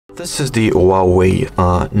This is the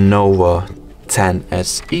HUAWEI Nova 10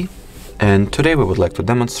 SE, and today we would like to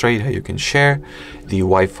demonstrate how you can share the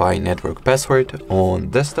Wi-Fi network password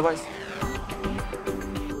on this device.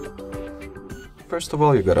 First of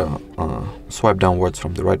all, you gotta swipe downwards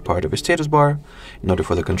from the right part of your status bar in order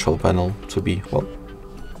for the control panel to be, well,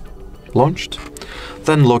 launched.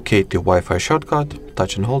 Then locate the Wi-Fi shortcut,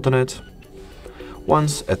 touch and hold on it.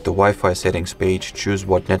 Once at the Wi-Fi settings page, choose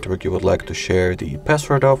what network you would like to share the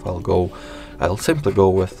password of. I'll simply go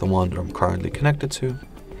with the one that I'm currently connected to.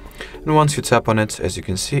 And once you tap on it, as you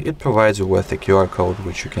can see, it provides you with a QR code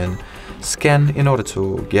which you can scan in order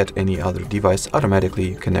to get any other device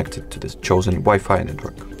automatically connected to this chosen Wi-Fi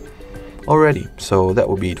network. Alrighty, so that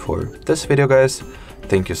will be it for this video, guys.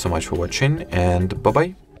 Thank you so much for watching, and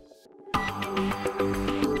bye-bye.